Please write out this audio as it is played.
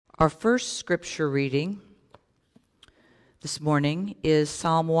Our first scripture reading this morning is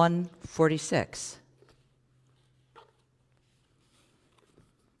Psalm 146.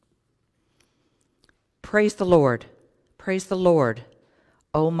 Praise the Lord,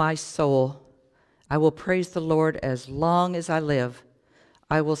 O my soul. I will praise the Lord as long as I live.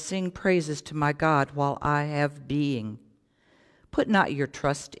 I will sing praises to my God while I have being. Put not your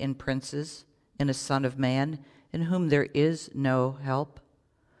trust in princes, in a son of man, in whom there is no help.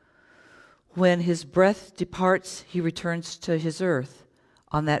 When his breath departs, he returns to his earth.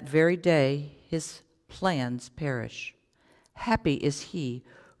 On that very day, his plans perish. Happy is he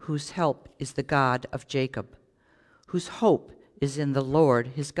whose help is the God of Jacob, whose hope is in the Lord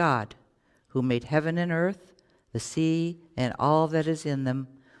his God, who made heaven and earth, the sea, and all that is in them,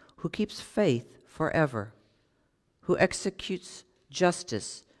 who keeps faith forever, who executes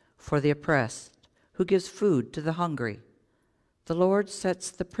justice for the oppressed, who gives food to the hungry. The Lord sets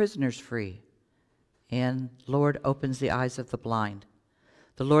the prisoners free, and the Lord opens the eyes of the blind.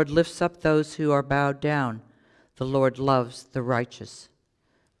 The Lord lifts up those who are bowed down. The Lord loves the righteous.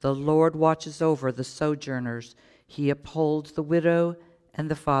 The Lord watches over the sojourners. He upholds the widow and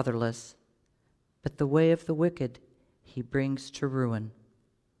the fatherless. But the way of the wicked he brings to ruin.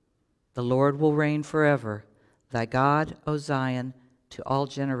 The Lord will reign forever. Thy God, O Zion, to all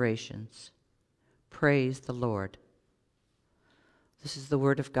generations. Praise the Lord. This is the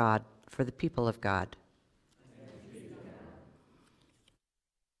word of God for the people of God.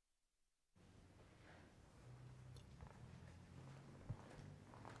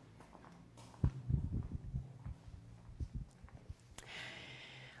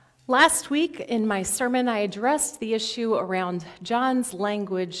 Last week in my sermon, I addressed the issue around John's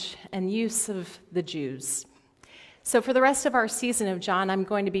language and use of the Jews. So for the rest of our season of John, I'm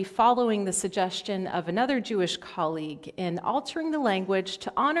going to be following the suggestion of another Jewish colleague in altering the language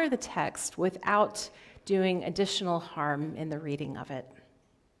to honor the text without doing additional harm in the reading of it.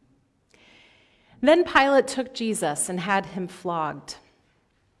 Then Pilate took Jesus and had him flogged,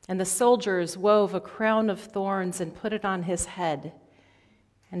 and the soldiers wove a crown of thorns and put it on his head,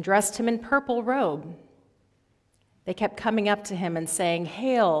 and dressed him in purple robe. They kept coming up to him and saying,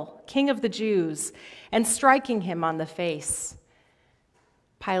 "Hail, King of the Jews," and striking him on the face.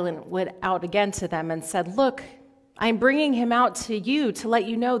 Pilate went out again to them and said, "Look, I'm bringing him out to you to let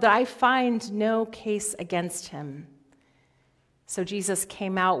you know that I find no case against him." So Jesus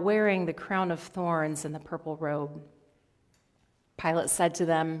came out wearing the crown of thorns and the purple robe. Pilate said to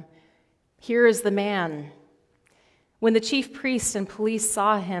them, "Here is the man." When the chief priests and police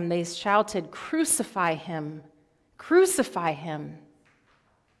saw him, they shouted, "Crucify him! Crucify him!"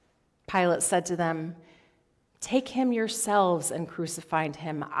 Pilate said to them, "Take him yourselves and crucify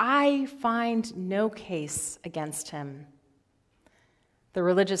him. I find no case against him." The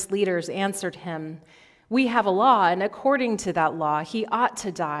religious leaders answered him, "We have a law, and according to that law, he ought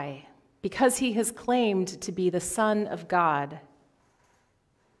to die, because he has claimed to be the Son of God."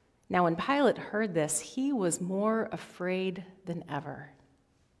 Now, when Pilate heard this, he was more afraid than ever.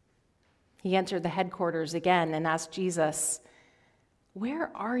 He entered the headquarters again and asked Jesus,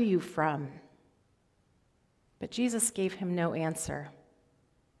 "Where are you from?" But Jesus gave him no answer.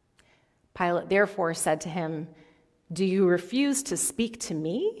 Pilate therefore said to him, "Do you refuse to speak to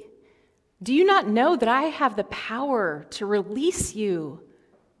me? Do you not know that I have the power to release you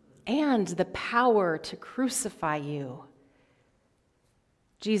and the power to crucify you?"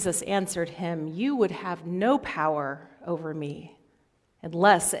 Jesus answered him, "You would have no power over me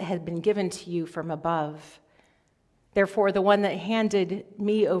unless it had been given to you from above. Therefore, the one that handed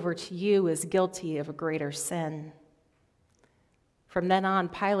me over to you is guilty of a greater sin." From then on,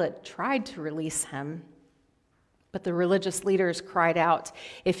 Pilate tried to release him, but the religious leaders cried out,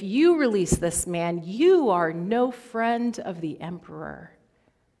 "If you release this man, you are no friend of the emperor.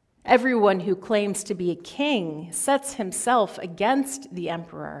 Everyone who claims to be a king sets himself against the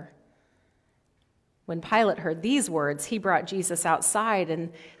emperor." When Pilate heard these words, he brought Jesus outside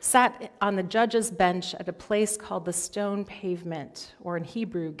and sat on the judge's bench at a place called the Stone Pavement, or in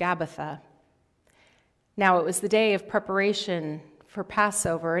Hebrew, Gabbatha. Now it was the day of preparation for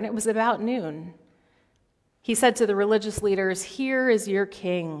Passover, and it was about noon. He said to the religious leaders, "Here is your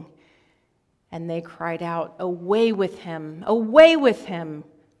king." And they cried out, "Away with him! Away with him!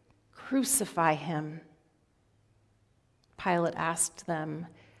 Crucify him." Pilate asked them,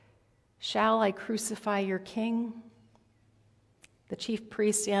 "Shall I crucify your king?" The chief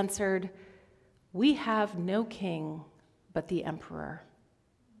priests answered, "We have no king but the emperor."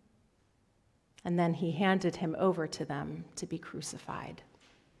 And then he handed him over to them to be crucified.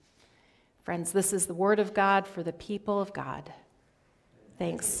 Friends, this is the word of God for the people of God.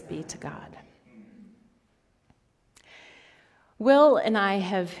 Thanks be to God. Will and I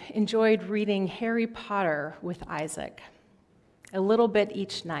have enjoyed reading Harry Potter with Isaac, a little bit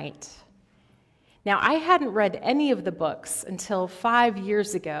each night. Now, I hadn't read any of the books until 5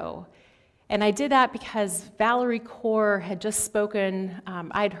 years ago, and I did that because Valerie Kaur had just spoken.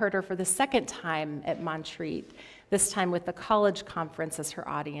 I'd heard her for the second time at Montreat, this time with the college conference as her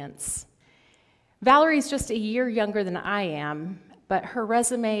audience. Valerie's just a year younger than I am, but her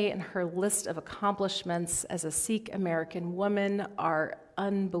resume and her list of accomplishments as a Sikh American woman are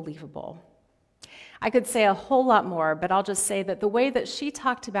unbelievable. I could say a whole lot more, but I'll just say that the way that she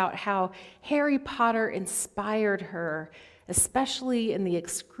talked about how Harry Potter inspired her, especially in the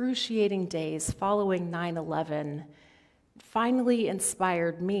excruciating days following 9/11, finally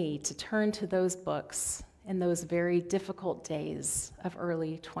inspired me to turn to those books in those very difficult days of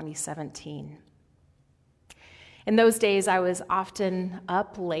early 2017. In those days, I was often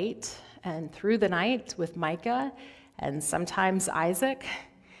up late and through the night with Micah and sometimes Isaac,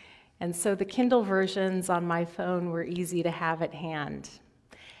 and so the Kindle versions on my phone were easy to have at hand.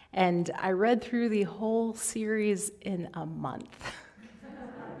 And I read through the whole series in a month.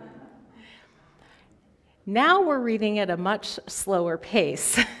 Now we're reading at a much slower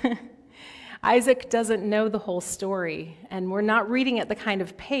pace. Isaac doesn't know the whole story, and we're not reading at the kind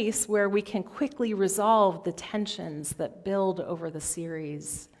of pace where we can quickly resolve the tensions that build over the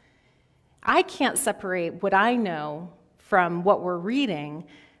series. I can't separate what I know from what we're reading,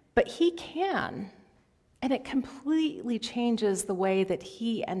 but he can, and it completely changes the way that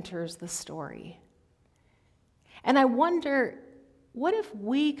he enters the story. And I wonder, what if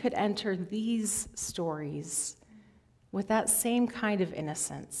we could enter these stories with that same kind of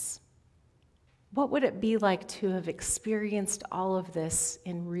innocence? What would it be like to have experienced all of this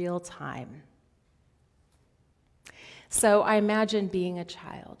in real time? So I imagine being a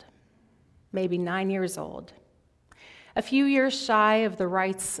child, maybe 9 years old, a few years shy of the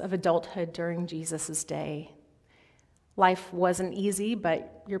rites of adulthood during Jesus' day. Life wasn't easy,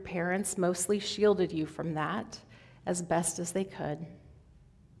 but your parents mostly shielded you from that as best as they could.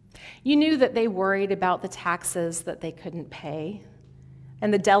 You knew that they worried about the taxes that they couldn't pay,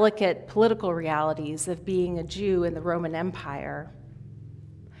 and the delicate political realities of being a Jew in the Roman Empire.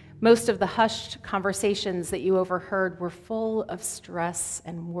 Most of the hushed conversations that you overheard were full of stress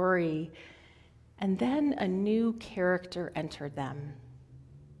and worry, and then a new character entered them.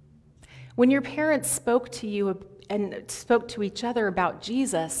 When your parents spoke to you and spoke to each other about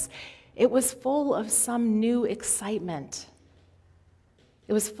Jesus, it was full of some new excitement.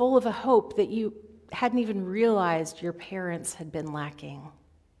 It was full of a hope that you hadn't even realized your parents had been lacking.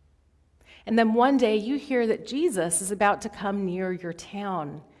 And then one day you hear that Jesus is about to come near your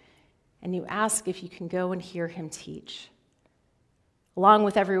town, and you ask if you can go and hear him teach. Along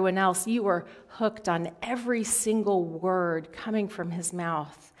with everyone else, you are hooked on every single word coming from his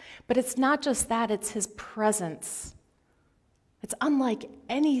mouth. But it's not just that, it's his presence. It's unlike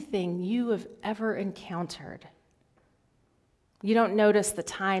anything you have ever encountered. You don't notice the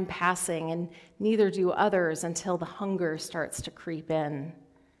time passing, and neither do others until the hunger starts to creep in.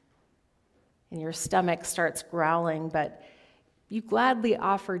 And your stomach starts growling, but you gladly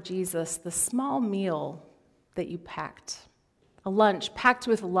offer Jesus the small meal that you packed, a lunch packed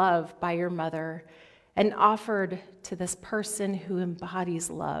with love by your mother and offered to this person who embodies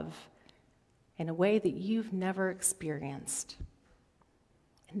love in a way that you've never experienced.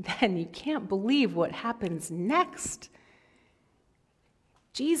 And then you can't believe what happens next.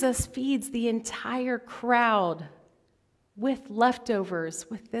 Jesus feeds the entire crowd with leftovers,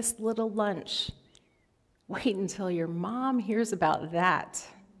 with this little lunch. Wait until your mom hears about that.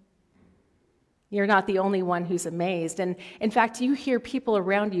 You're not the only one who's amazed. And in fact, you hear people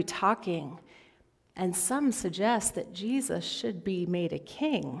around you talking, and some suggest that Jesus should be made a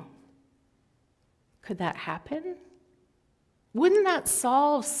king. Could that happen? Wouldn't that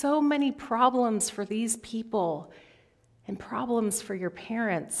solve so many problems for these people and problems for your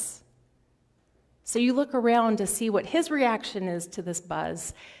parents? So you look around to see what his reaction is to this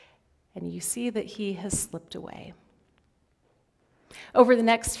buzz, and you see that he has slipped away. Over the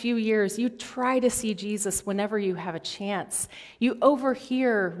next few years, you try to see Jesus whenever you have a chance. You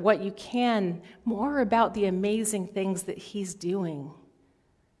overhear what you can more about the amazing things that he's doing.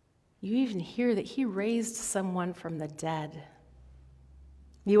 You even hear that he raised someone from the dead.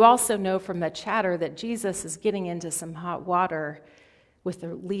 You also know from the chatter that Jesus is getting into some hot water with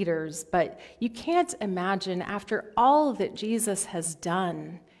the leaders, but you can't imagine, after all that Jesus has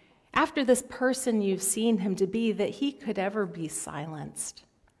done, after this person you've seen him to be, that he could ever be silenced.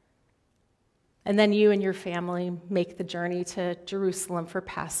 And then you and your family make the journey to Jerusalem for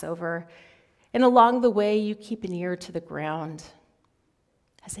Passover. And along the way, you keep an ear to the ground.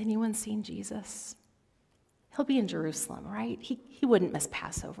 Has anyone seen Jesus? He'll be in Jerusalem, right? He wouldn't miss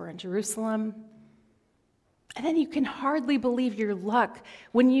Passover in Jerusalem. And then you can hardly believe your luck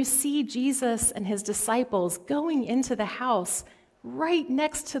when you see Jesus and his disciples going into the house right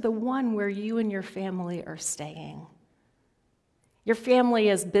next to the one where you and your family are staying. Your family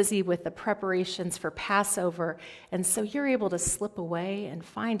is busy with the preparations for Passover, and so you're able to slip away and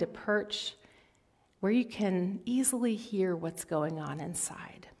find a perch where you can easily hear what's going on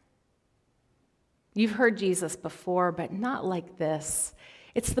inside. You've heard Jesus before, but not like this.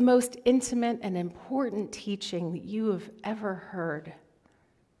 It's the most intimate and important teaching that you have ever heard.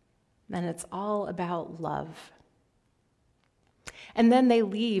 And it's all about love. And then they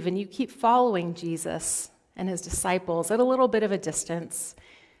leave, and you keep following Jesus and his disciples at a little bit of a distance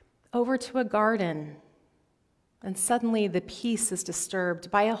over to a garden. And suddenly the peace is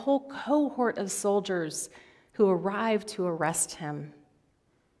disturbed by a whole cohort of soldiers who arrive to arrest him.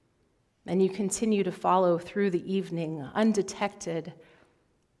 And you continue to follow through the evening undetected.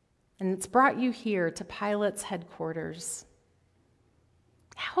 And it's brought you here to Pilate's headquarters.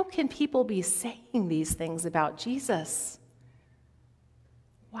 How can people be saying these things about Jesus?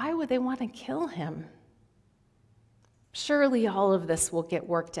 Why would they want to kill him? Surely all of this will get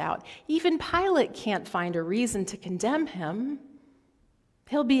worked out. Even Pilate can't find a reason to condemn him.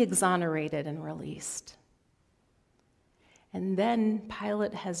 He'll be exonerated and released. And then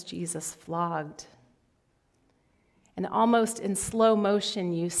Pilate has Jesus flogged. And almost in slow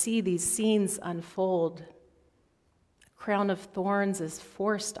motion, you see these scenes unfold. A crown of thorns is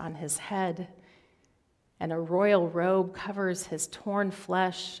forced on his head, and a royal robe covers his torn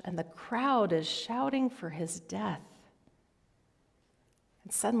flesh, and the crowd is shouting for his death.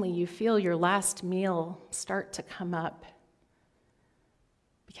 And suddenly you feel your last meal start to come up.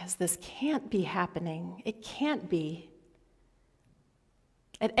 Because this can't be happening. It can't be.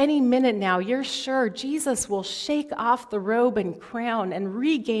 At any minute now, you're sure Jesus will shake off the robe and crown and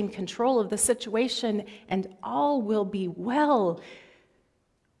regain control of the situation, and all will be well.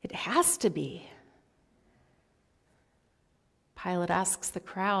 It has to be. Pilate asks the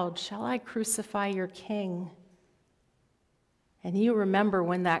crowd, "Shall I crucify your king?" And you remember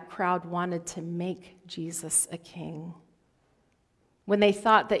when that crowd wanted to make Jesus a king, when they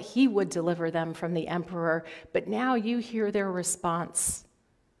thought that he would deliver them from the emperor, but now you hear their response.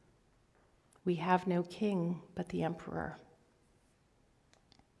 We have no king but the emperor.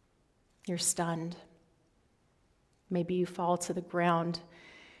 You're stunned. Maybe you fall to the ground,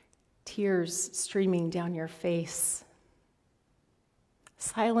 tears streaming down your face,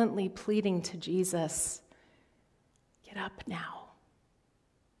 silently pleading to Jesus, get up now.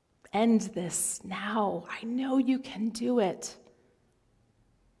 End this now. I know you can do it.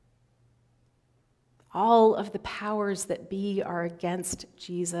 All of the powers that be are against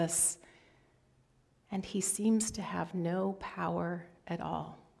Jesus, and he seems to have no power at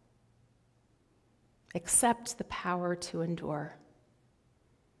all, except the power to endure,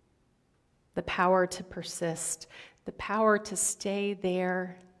 the power to persist, the power to stay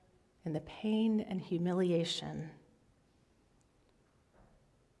there in the pain and humiliation.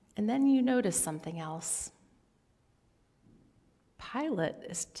 And then you notice something else. Pilate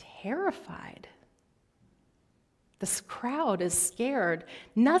is terrified. This crowd is scared.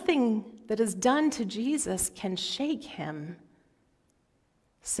 Nothing that is done to Jesus can shake him.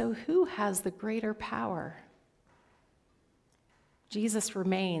 So who has the greater power? Jesus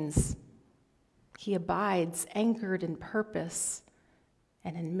remains. He abides, anchored in purpose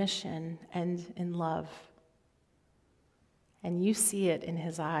and in mission and in love. And you see it in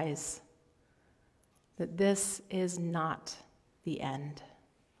his eyes, that this is not the end.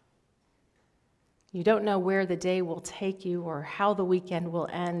 You don't know where the day will take you or how the weekend will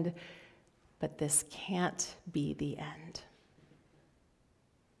end, but this can't be the end.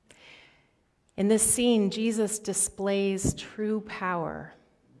 In this scene, Jesus displays true power.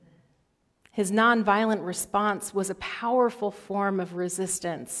 His nonviolent response was a powerful form of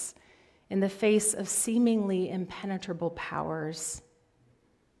resistance in the face of seemingly impenetrable powers.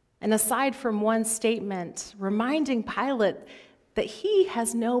 And aside from one statement reminding Pilate that he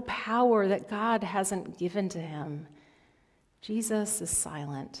has no power that God hasn't given to him, Jesus is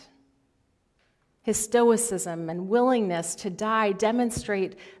silent. His stoicism and willingness to die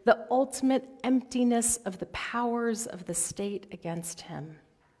demonstrate the ultimate emptiness of the powers of the state against him.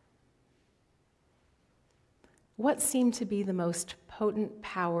 What seem to be the most potent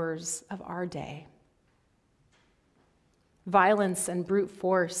powers of our day? Violence and brute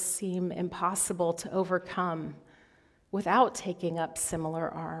force seem impossible to overcome without taking up similar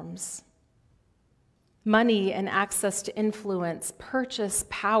arms. Money and access to influence purchase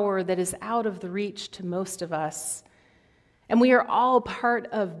power that is out of the reach to most of us. And we are all part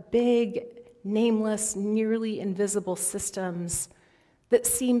of big, nameless, nearly invisible systems that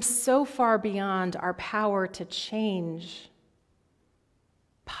seem so far beyond our power to change.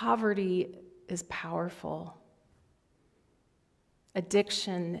 Poverty is powerful.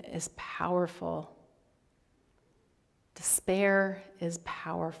 Addiction is powerful. Despair is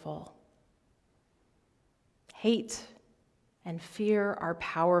powerful. Hate and fear are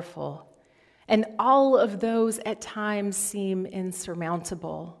powerful, and all of those at times seem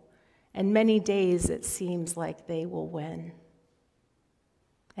insurmountable, and many days it seems like they will win.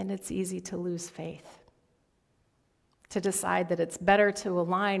 And it's easy to lose faith, to decide that it's better to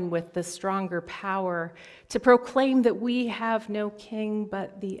align with the stronger power, to proclaim that we have no king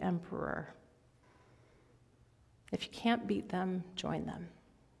but the emperor. If you can't beat them, join them.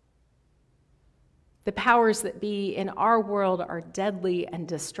 The powers that be in our world are deadly and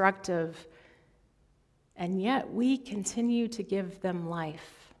destructive, and yet we continue to give them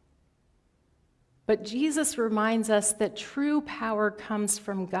life. But Jesus reminds us that true power comes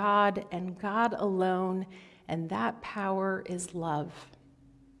from God and God alone, and that power is love.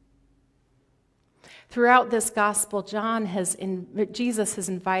 Throughout this gospel, Jesus has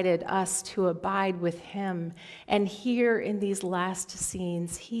invited us to abide with him, and here in these last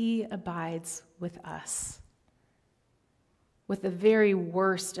scenes, he abides with us. With the very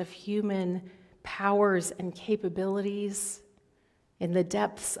worst of human powers and capabilities, in the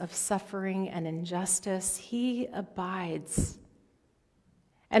depths of suffering and injustice, he abides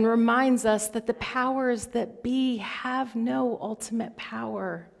and reminds us that the powers that be have no ultimate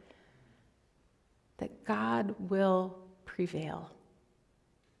power, that God will prevail.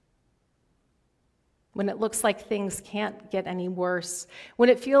 When it looks like things can't get any worse, when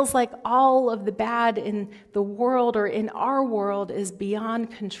it feels like all of the bad in the world or in our world is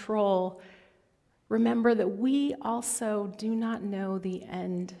beyond control, remember that we also do not know the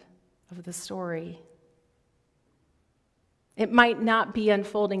end of the story. It might not be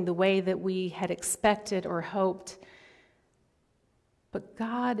unfolding the way that we had expected or hoped, but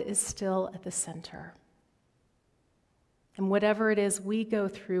God is still at the center. And whatever it is we go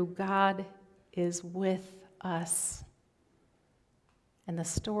through, God is with us. And the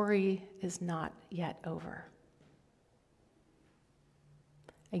story is not yet over.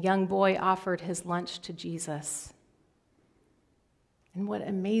 A young boy offered his lunch to Jesus. And what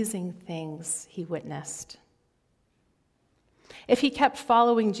amazing things he witnessed. If he kept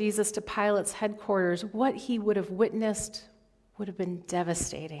following Jesus to Pilate's headquarters, what he would have witnessed would have been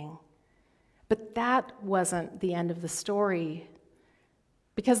devastating. But that wasn't the end of the story,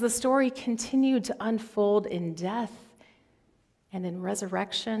 because the story continued to unfold in death and in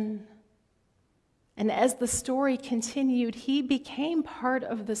resurrection. And as the story continued, he became part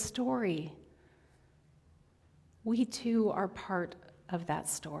of the story. We too are part of that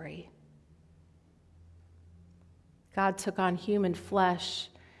story. God took on human flesh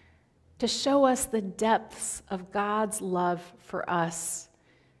to show us the depths of God's love for us.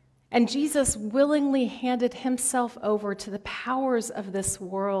 And Jesus willingly handed himself over to the powers of this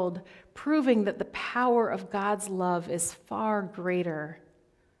world, proving that the power of God's love is far greater,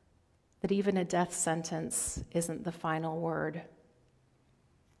 that even a death sentence isn't the final word.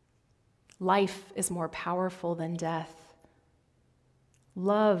 Life is more powerful than death.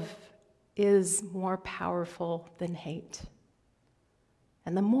 Love is more powerful than hate.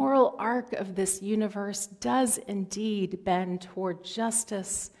 And the moral arc of this universe does indeed bend toward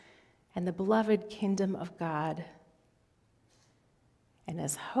justice and the beloved kingdom of God. And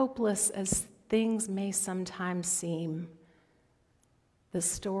as hopeless as things may sometimes seem, the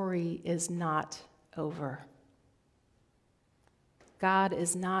story is not over. God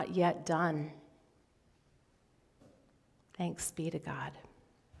is not yet done. Thanks be to God.